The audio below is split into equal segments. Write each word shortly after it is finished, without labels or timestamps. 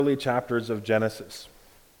early chapters of Genesis.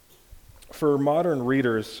 For modern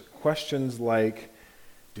readers, questions like,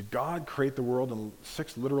 did God create the world in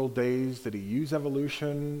 6 literal days? Did he use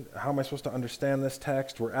evolution? How am I supposed to understand this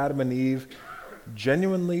text? Were Adam and Eve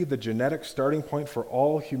genuinely the genetic starting point for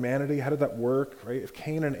all humanity? How did that work? Right? If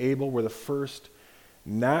Cain and Abel were the first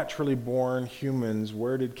naturally born humans,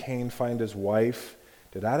 where did Cain find his wife?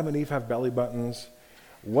 Did Adam and Eve have belly buttons?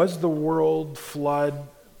 Was the world flood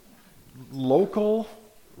local,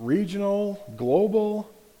 regional, global?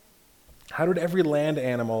 How did every land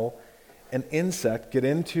animal and insect get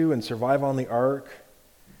into and survive on the ark?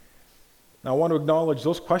 Now, I want to acknowledge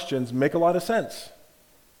those questions make a lot of sense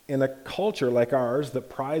in a culture like ours that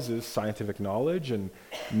prizes scientific knowledge and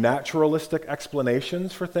naturalistic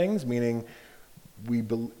explanations for things, meaning we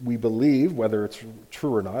believe, whether it's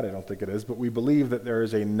true or not, I don't think it is, but we believe that there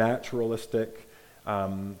is a naturalistic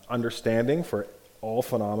understanding for all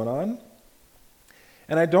phenomenon.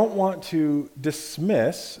 And I don't want to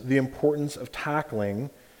dismiss the importance of tackling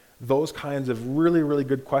those kinds of really, really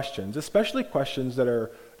good questions, especially questions that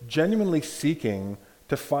are genuinely seeking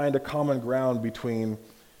to find a common ground between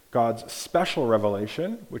God's special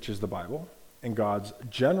revelation, which is the Bible, and God's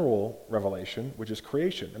general revelation, which is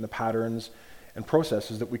creation, and the patterns and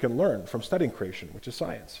processes that we can learn from studying creation, which is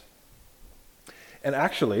science. And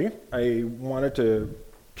actually, I wanted to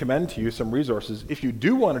commend to you some resources if you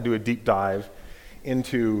do want to do a deep dive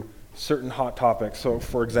into certain hot topics. So,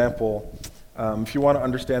 for example, if you want to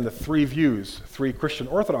understand the 3 Christian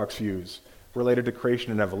Orthodox views related to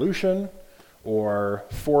creation and evolution, or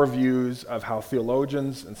 4 views of how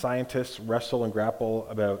theologians and scientists wrestle and grapple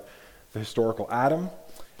about the historical Adam,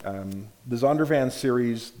 the Zondervan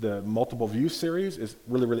series, the multiple view series, is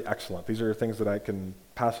really, really excellent. These are things that I can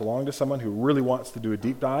pass along to someone who really wants to do a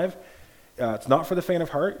deep dive. It's not for the faint of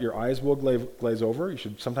heart. Your eyes will glaze over. You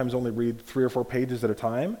should sometimes only read 3 or 4 pages at a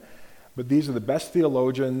time. But these are the best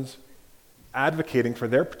theologians advocating for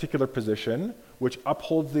their particular position, which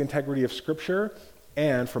upholds the integrity of Scripture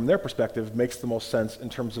and, from their perspective, makes the most sense in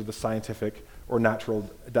terms of the scientific or natural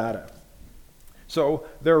data. So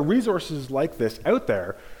there are resources like this out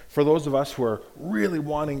there for those of us who are really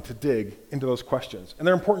wanting to dig into those questions. And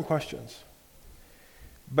they're important questions.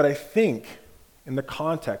 But I think in the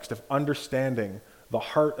context of understanding the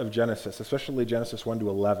heart of Genesis, especially Genesis 1 to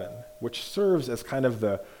 11, which serves as kind of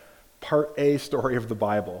the part A story of the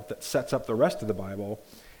Bible that sets up the rest of the Bible,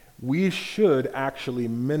 we should actually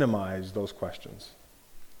minimize those questions.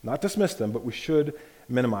 Not dismiss them, but we should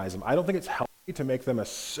minimize them. I don't think it's healthy to make them a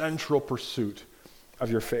central pursuit of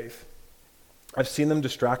your faith. I've seen them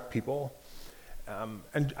distract people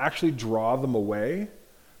and actually draw them away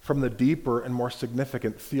from the deeper and more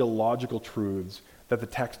significant theological truths that the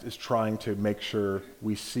text is trying to make sure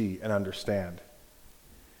we see and understand.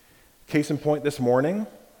 Case in point this morning,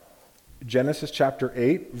 Genesis chapter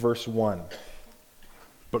 8, verse 1.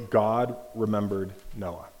 But God remembered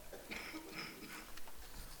Noah.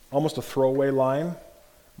 Almost a throwaway line,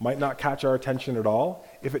 might not catch our attention at all.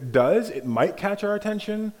 If it does, it might catch our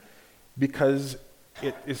attention because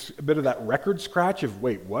it is a bit of that record scratch of,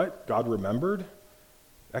 wait, what? God remembered?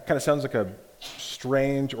 That kind of sounds like a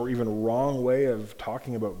strange or even wrong way of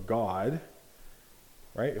talking about God,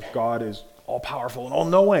 right? If God is all-powerful and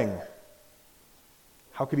all-knowing,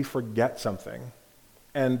 how could he forget something?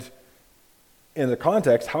 And in the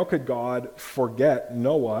context, how could God forget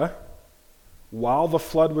Noah while the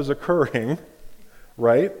flood was occurring,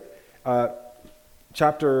 right?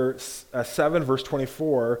 Chapter 7, verse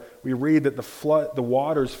 24, we read that the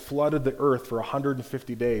waters flooded the earth for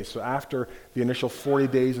 150 days. So after the initial 40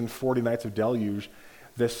 days and 40 nights of deluge,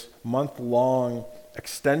 this month-long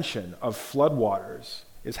extension of flood waters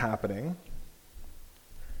is happening.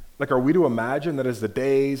 Like, are we to imagine that as the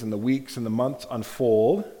days and the weeks and the months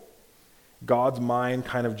unfold, God's mind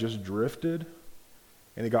kind of just drifted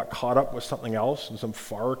and he got caught up with something else in some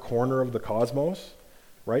far corner of the cosmos,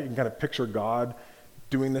 right? You can kind of picture God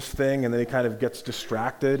doing this thing, and then he kind of gets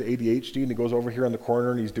distracted, ADHD, and he goes over here in the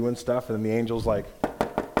corner and he's doing stuff, and then the angel's like,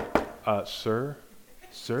 sir?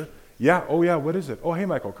 Yeah, oh yeah, what is it? Oh, hey,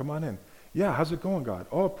 Michael, come on in. Yeah, how's it going, God?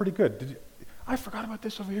 Oh, pretty good. I forgot about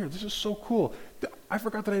this over here. This is so cool. I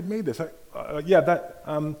forgot that I had made this.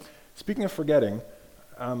 Speaking of forgetting,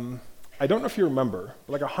 I don't know if you remember,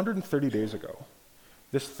 but like 130 days ago,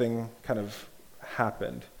 this thing kind of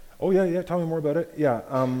happened. Oh, yeah, tell me more about it. Yeah,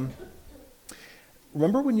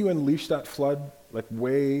 remember when you unleashed that flood, like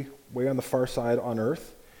way on the far side on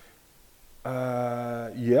Earth?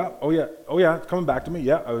 Yeah, oh yeah, it's coming back to me.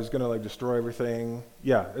 Yeah, I was gonna like destroy everything.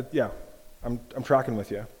 Yeah, I'm tracking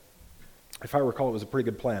with you. If I recall, it was a pretty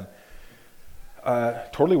good plan.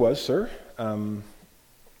 Totally was, sir.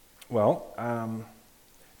 Well,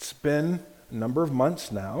 it's been a number of months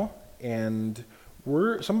now, and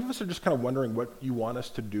some of us are just kind of wondering what you want us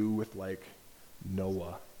to do with like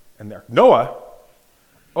Noah and there. Noah?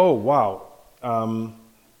 Oh, wow.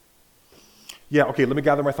 Yeah, okay, let me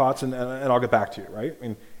gather my thoughts and I'll get back to you, right? I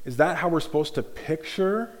mean, is that how we're supposed to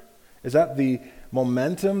picture? Is that the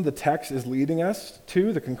momentum the text is leading us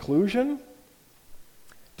to, the conclusion?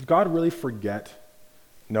 Did God really forget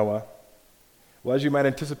Noah? Well, as you might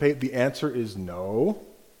anticipate, the answer is no.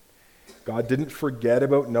 God didn't forget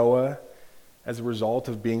about Noah as a result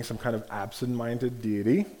of being some kind of absent-minded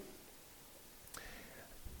deity.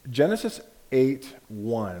 Genesis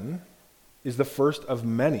 8:1 is the first of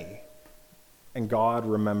many, and God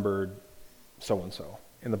remembered so-and-so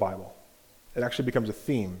in the Bible. It actually becomes a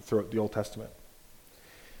theme throughout the Old Testament.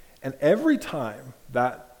 And every time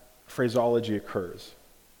that phraseology occurs,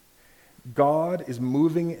 God is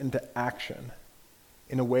moving into action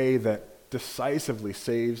in a way that decisively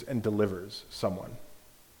saves and delivers someone.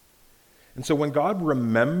 And so when God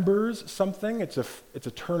remembers something, it's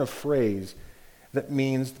a turn of phrase that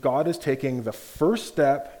means God is taking the first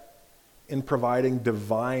step in providing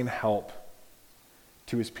divine help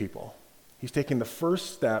to his people. He's taking the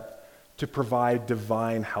first step to provide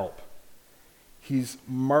divine help. He's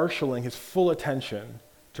marshaling his full attention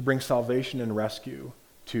to bring salvation and rescue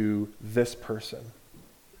to this person.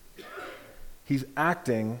 He's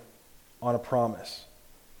acting on a promise.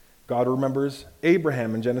 God remembers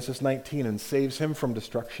Abraham in Genesis 19 and saves him from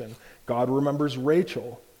destruction. God remembers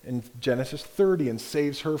Rachel in Genesis 30 and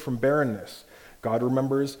saves her from barrenness. God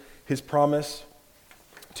remembers his promise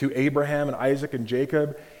to Abraham and Isaac and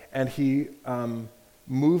Jacob, and he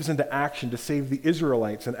moves into action to save the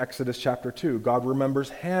Israelites in Exodus chapter 2. God remembers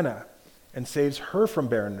Hannah and saves her from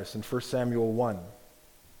barrenness in 1 Samuel 1.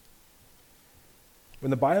 When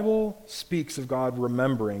the Bible speaks of God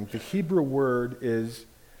remembering, the Hebrew word is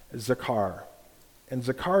zakar. And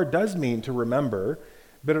zakar does mean to remember,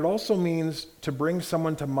 but it also means to bring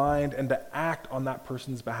someone to mind and to act on that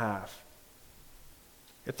person's behalf.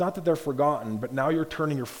 It's not that they're forgotten, but now you're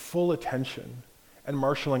turning your full attention and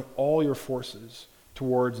marshaling all your forces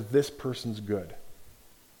towards this person's good.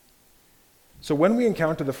 So when we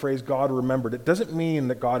encounter the phrase God remembered, it doesn't mean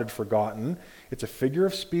that God had forgotten. It's a figure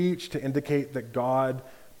of speech to indicate that God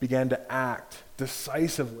began to act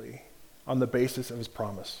decisively on the basis of his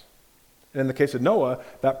promise. And in the case of Noah,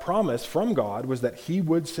 that promise from God was that he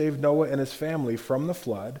would save Noah and his family from the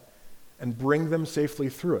flood and bring them safely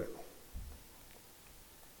through it.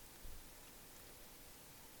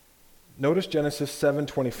 Notice Genesis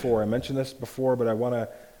 7:24. I mentioned this before, but I want to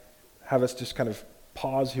have us just kind of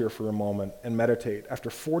pause here for a moment and meditate. After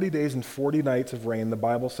 40 days and 40 nights of rain, the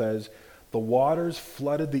Bible says, the waters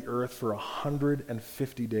flooded the earth for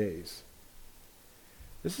 150 days.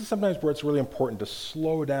 This is sometimes where it's really important to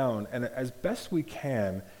slow down and, as best we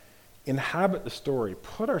can, inhabit the story,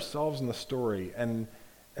 put ourselves in the story, and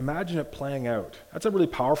imagine it playing out. That's a really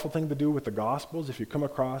powerful thing to do with the Gospels. If you come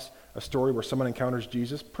across a story where someone encounters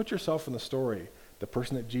Jesus, put yourself in the story. The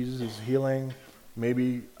person that Jesus is healing,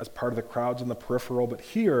 maybe as part of the crowds in the peripheral, but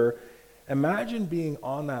here, imagine being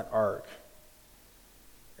on that ark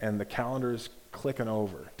and the calendar's clicking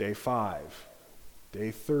over. Day 5,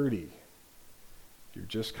 day 30. You're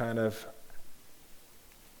just kind of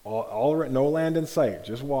all no land in sight,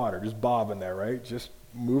 just water, just bobbing there, right? Just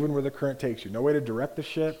moving where the current takes you. No way to direct the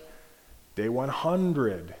ship. Day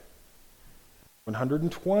 100,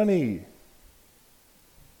 120.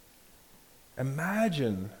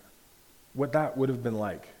 Imagine what that would have been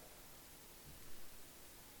like.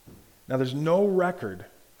 Now, there's no record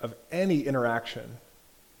of any interaction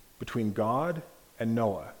between God and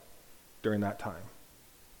Noah during that time.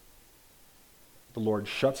 The Lord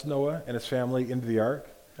shuts Noah and his family into the ark,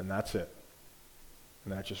 and that's it.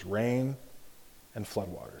 And that's just rain and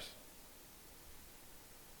floodwaters.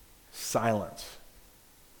 Silence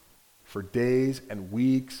for days and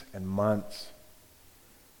weeks and months.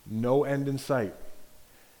 No end in sight.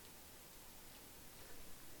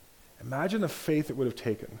 Imagine the faith it would have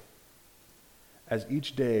taken as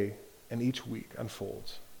each day and each week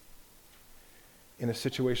unfolds in a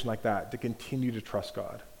situation like that to continue to trust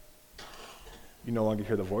God. You no longer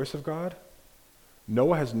hear the voice of God.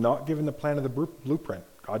 Noah has not given the plan of the blueprint.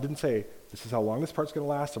 God didn't say, this is how long this part's going to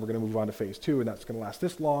last, and we're going to move on to phase 2, and that's going to last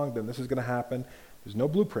this long, then this is going to happen. There's no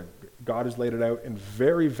blueprint. God has laid it out in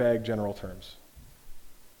very vague general terms.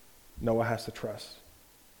 Noah has to trust.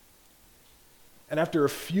 And after a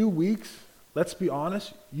few weeks, let's be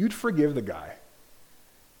honest, you'd forgive the guy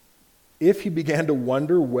if he began to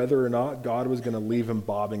wonder whether or not God was going to leave him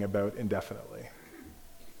bobbing about indefinitely.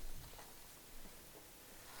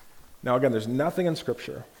 Now again, there's nothing in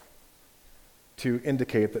Scripture to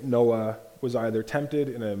indicate that Noah was either tempted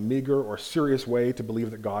in a meager or serious way to believe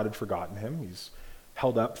that God had forgotten him. He's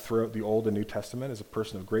held up throughout the Old and New Testament as a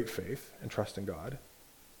person of great faith and trust in God.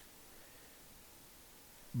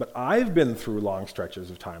 But I've been through long stretches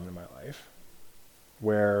of time in my life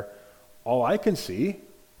where all I can see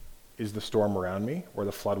is the storm around me or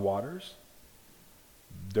the flood waters.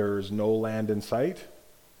 There's no land in sight.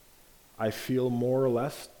 I feel more or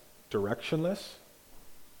less directionless.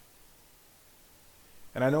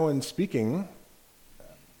 And I know in speaking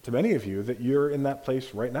to many of you that you're in that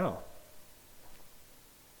place right now.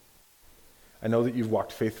 I know that you've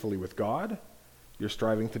walked faithfully with God. You're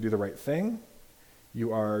striving to do the right thing.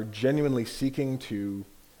 You are genuinely seeking to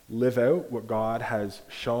live out what God has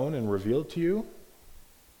shown and revealed to you.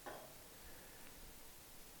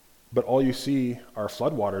 But all you see are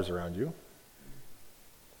floodwaters around you.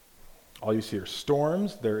 All you see are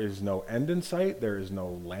storms. There is no end in sight. There is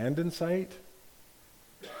no land in sight.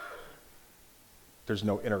 There's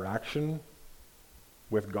no interaction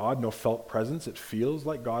with God, no felt presence. It feels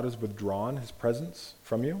like God has withdrawn his presence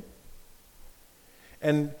from you.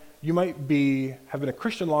 And you might have been a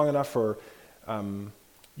Christian long enough, or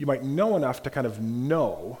you might know enough to kind of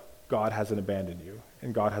know God hasn't abandoned you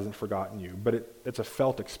and God hasn't forgotten you, but it's a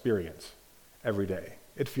felt experience every day.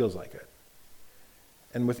 It feels like it.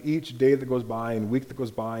 And with each day that goes by and week that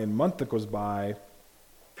goes by and month that goes by,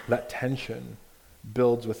 that tension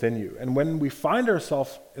builds within you. And when we find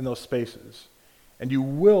ourselves in those spaces, and you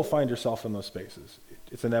will find yourself in those spaces,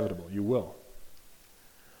 it's inevitable, you will.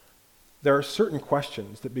 There are certain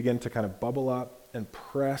questions that begin to kind of bubble up and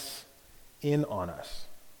press in on us.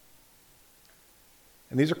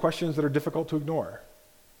 And these are questions that are difficult to ignore.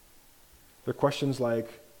 They're questions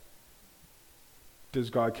like, does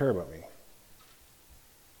God care about me?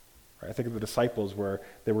 Right? I think of the disciples where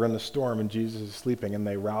they were in the storm and Jesus is sleeping and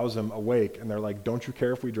they rouse him awake and they're like, don't you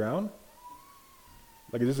care if we drown?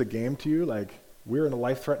 Like, is this a game to you? Like, we're in a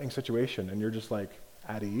life-threatening situation and you're just like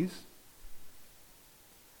at ease?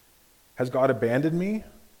 Has God abandoned me?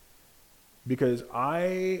 Because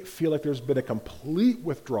I feel like there's been a complete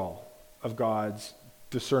withdrawal of God's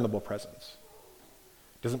discernible presence.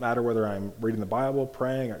 Doesn't matter whether I'm reading the Bible,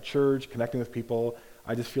 praying at church, connecting with people.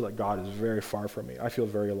 I just feel like God is very far from me. I feel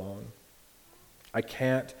very alone. I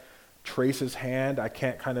can't trace his hand. I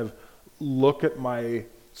can't kind of look at my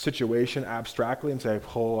situation abstractly and say,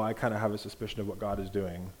 oh, I kind of have a suspicion of what God is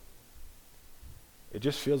doing. It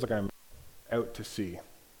just feels like I'm out to sea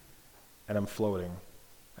and I'm floating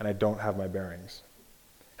and I don't have my bearings.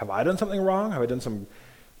 Have I done something wrong? Have I done some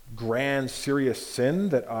grand, serious sin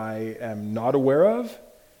that I am not aware of?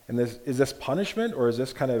 And is this punishment, or is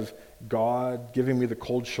this kind of God giving me the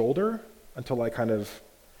cold shoulder until I kind of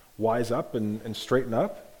wise up and straighten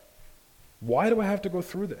up? Why do I have to go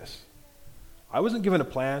through this? I wasn't given a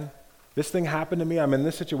plan. This thing happened to me. I'm in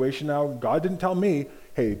this situation now. God didn't tell me,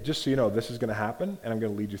 hey, just so you know, this is going to happen, and I'm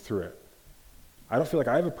going to lead you through it. I don't feel like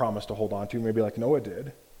I have a promise to hold on to, maybe like Noah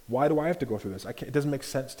did. Why do I have to go through this? It doesn't make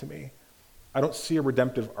sense to me. I don't see a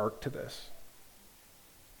redemptive arc to this.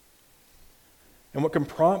 And what can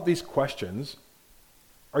prompt these questions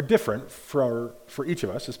are different for each of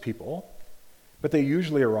us as people, but they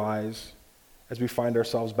usually arise as we find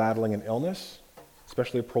ourselves battling an illness,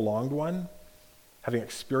 especially a prolonged one, having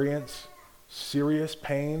experienced serious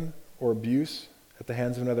pain or abuse at the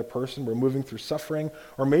hands of another person. We're moving through suffering,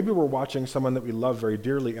 or maybe we're watching someone that we love very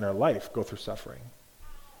dearly in our life go through suffering.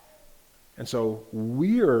 And so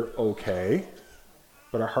we're okay,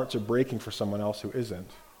 but our hearts are breaking for someone else who isn't.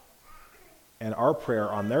 And our prayer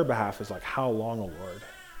on their behalf is like, how long, O Lord?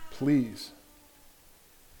 Please.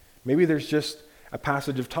 Maybe there's just a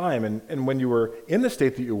passage of time, and when you were in the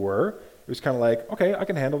state that you were, it was kind of like, okay, I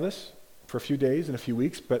can handle this for a few days and a few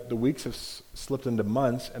weeks, but the weeks have slipped into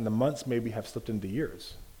months, and the months maybe have slipped into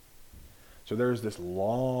years. So there's this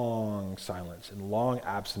long silence and long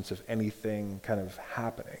absence of anything kind of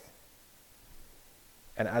happening.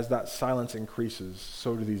 And as that silence increases,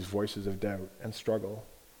 so do these voices of doubt and struggle.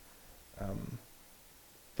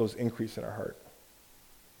 Those increase in our heart.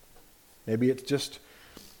 Maybe it's just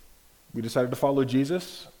we decided to follow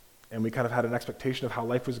Jesus and we kind of had an expectation of how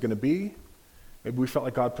life was going to be. Maybe we felt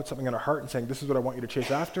like God put something in our heart and saying, this is what I want you to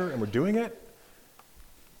chase after, and we're doing it,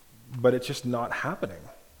 but it's just not happening.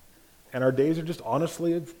 And our days are just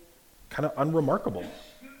honestly kind of unremarkable.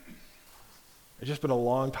 It's just been a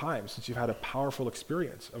long time since you've had a powerful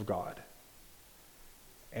experience of God.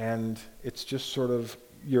 And it's just sort of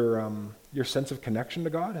your sense of connection to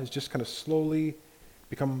God has just kind of slowly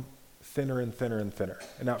become thinner and thinner and thinner.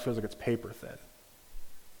 And now it feels like it's paper thin.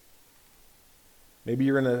 Maybe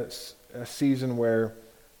you're in a season where,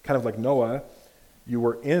 kind of like Noah, you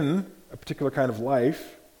were in a particular kind of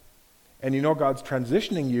life, and you know God's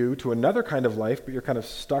transitioning you to another kind of life, but you're kind of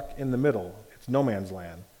stuck in the middle. It's no man's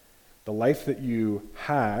land. The life that you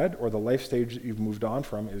had, or the life stage that you've moved on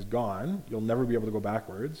from, is gone. You'll never be able to go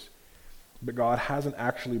backwards. But God hasn't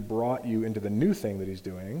actually brought you into the new thing that he's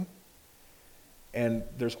doing. And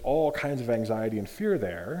there's all kinds of anxiety and fear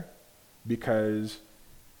there because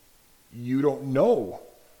you don't know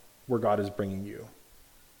where God is bringing you.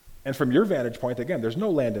 And from your vantage point, again, there's no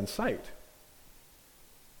land in sight.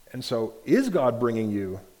 And so, is God bringing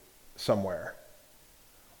you somewhere?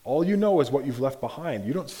 All you know is what you've left behind.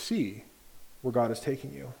 You don't see where God is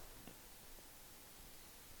taking you.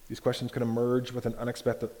 These questions can emerge with an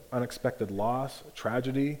unexpected loss, a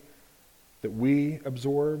tragedy that we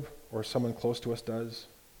absorb or someone close to us does.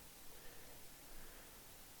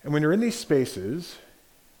 And when you're in these spaces,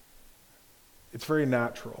 it's very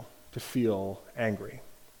natural to feel angry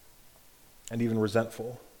and even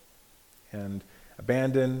resentful and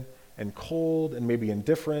abandoned and cold and maybe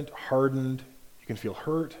indifferent, hardened. You can feel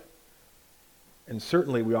hurt. And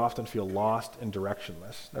certainly we often feel lost and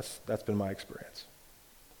directionless. That's been my experience.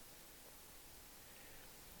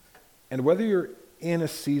 And whether you're in a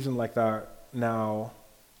season like that now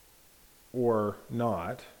or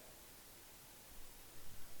not,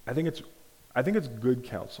 I think it's good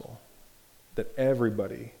counsel that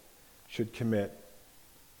everybody should commit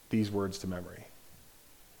these words to memory.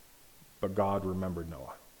 But God remembered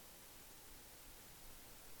Noah.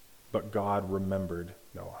 But God remembered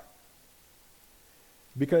Noah.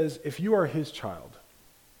 Because if you are his child,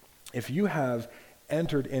 if you have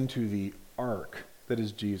entered into the ark that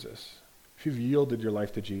is Jesus, if you've yielded your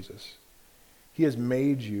life to Jesus, he has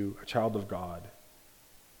made you a child of God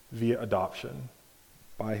via adoption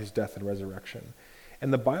by his death and resurrection.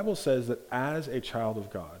 And the Bible says that as a child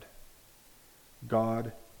of God,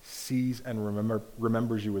 God sees and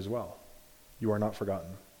remembers you as well. You are not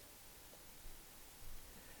forgotten.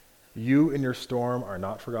 You in your storm are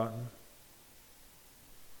not forgotten.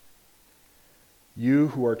 You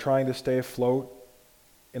who are trying to stay afloat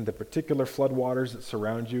in the particular floodwaters that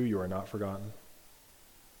surround you, you are not forgotten.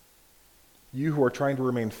 You who are trying to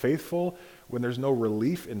remain faithful when there's no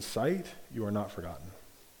relief in sight, you are not forgotten.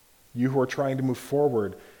 You who are trying to move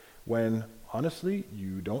forward when, honestly,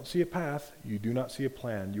 you don't see a path, you do not see a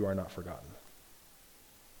plan, you are not forgotten.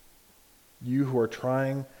 You who are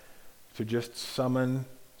trying to just summon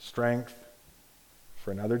strength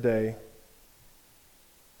for another day,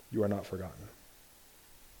 you are not forgotten.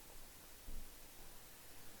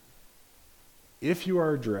 If you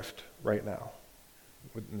are adrift right now,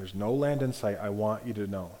 and there's no land in sight, I want you to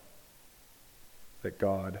know that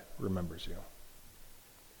God remembers you.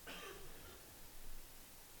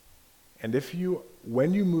 And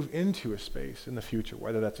when you move into a space in the future,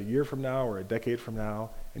 whether that's a year from now or a decade from now,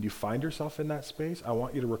 and you find yourself in that space, I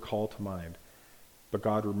want you to recall to mind, but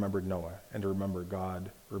God remembered Noah, and to remember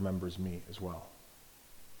God remembers me as well.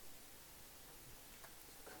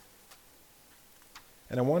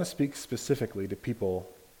 And I want to speak specifically to people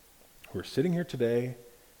who are sitting here today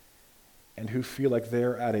and who feel like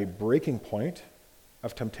they're at a breaking point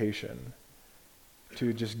of temptation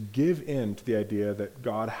to just give in to the idea that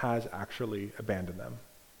God has actually abandoned them.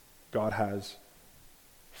 God has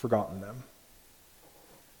forgotten them.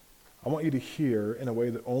 I want you to hear in a way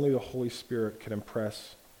that only the Holy Spirit can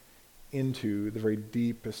impress into the very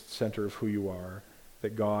deepest center of who you are,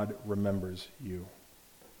 that God remembers you.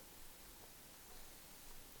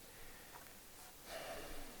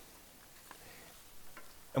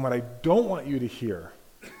 And what I don't want you to hear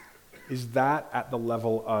is that at the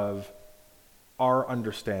level of our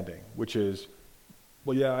understanding, which is,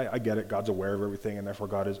 well, yeah, I get it. God's aware of everything, and therefore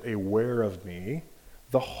God is aware of me.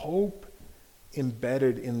 The hope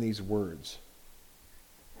embedded in these words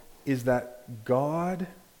is that God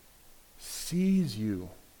sees you,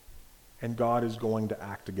 and God is going to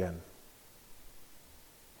act again.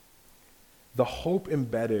 The hope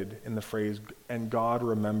embedded in the phrase, and God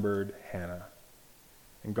remembered Hannah,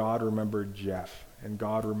 and God remembered Jeff, and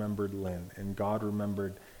God remembered Lynn, and God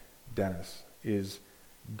remembered Dennis, is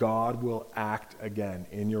God will act again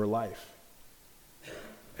in your life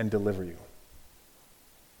and deliver you.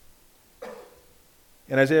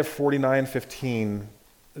 In Isaiah 49:15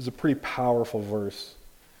 is a pretty powerful verse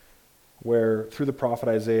where through the prophet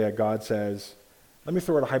Isaiah, God says, let me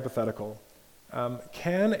throw out a hypothetical.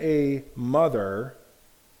 Can a mother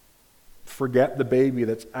forget the baby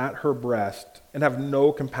that's at her breast and have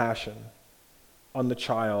no compassion on the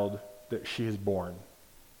child that she has born?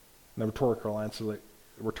 And the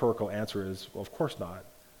rhetorical answer is, well, of course not.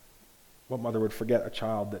 What mother would forget a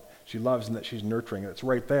child that she loves and that she's nurturing? It's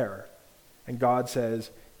right there. And God says,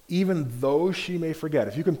 even though she may forget,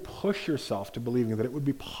 if you can push yourself to believing that it would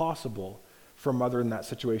be possible for a mother in that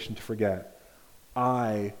situation to forget,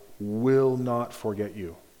 I will not forget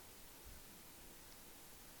you.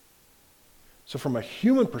 So from a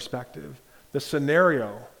human perspective, the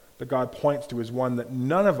scenario that God points to is one that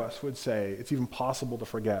none of us would say it's even possible to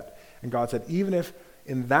forget. And God said, even if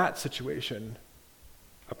in that situation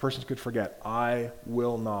a person could forget, I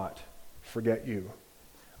will not forget you.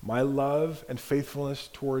 My love and faithfulness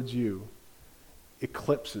towards you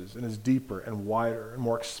eclipses and is deeper and wider and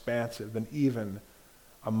more expansive than even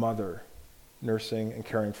a mother nursing and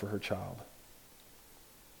caring for her child.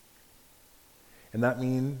 And that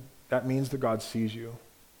means that God sees you.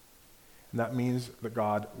 And that means that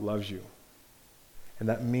God loves you. And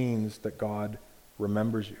that means that God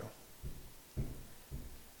remembers you.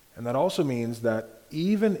 And that also means that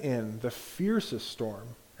even in the fiercest storm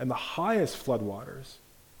and the highest floodwaters,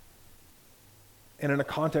 and in a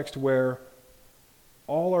context where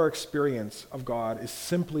all our experience of God is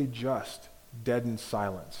simply just deadened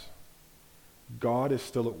silence, God is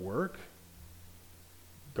still at work,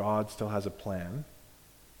 God still has a plan,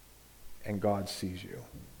 and God sees you.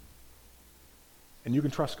 And you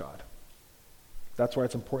can trust God. That's why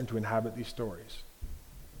it's important to inhabit these stories.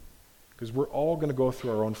 Because we're all going to go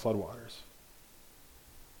through our own floodwaters.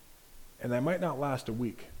 And that might not last a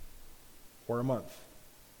week or a month.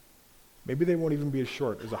 Maybe they won't even be as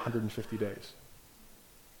short as 150 days.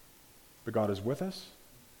 But God is with us,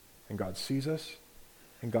 and God sees us,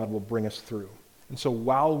 and God will bring us through. And so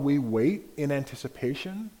while we wait in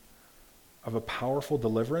anticipation of a powerful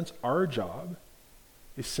deliverance, our job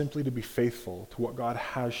is simply to be faithful to what God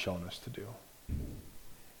has shown us to do.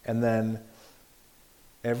 And then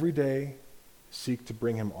every day seek to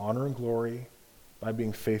bring him honor and glory by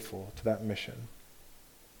being faithful to that mission.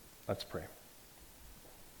 Let's pray.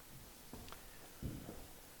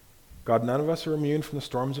 God, none of us are immune from the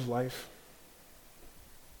storms of life.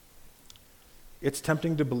 It's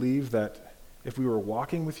tempting to believe that if we were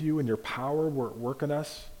walking with you and your power were at work in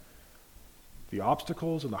us, the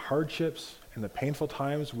obstacles and the hardships and the painful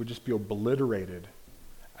times would just be obliterated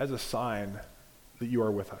as a sign that you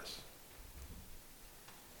are with us.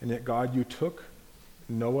 And yet, God, you took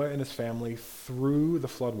Noah and his family through the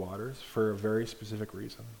floodwaters for a very specific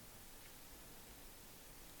reason.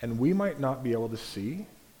 And we might not be able to see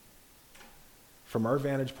from our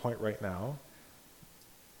vantage point right now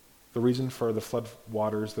the reason for the flood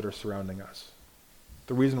waters that are surrounding us,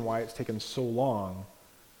 the reason why it's taken so long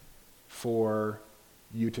for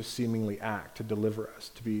you to seemingly act, to deliver us,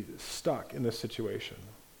 to be stuck in this situation.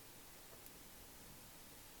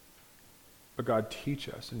 But God, teach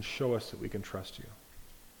us and show us that we can trust you.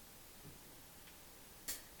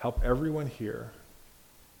 Help everyone here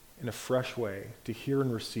in a fresh way to hear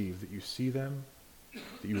and receive that you see them,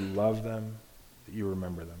 that you love them, that you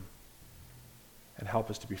remember them. And help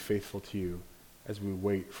us to be faithful to you as we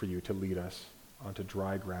wait for you to lead us onto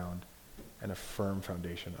dry ground and a firm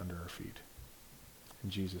foundation under our feet. In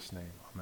Jesus' name, amen.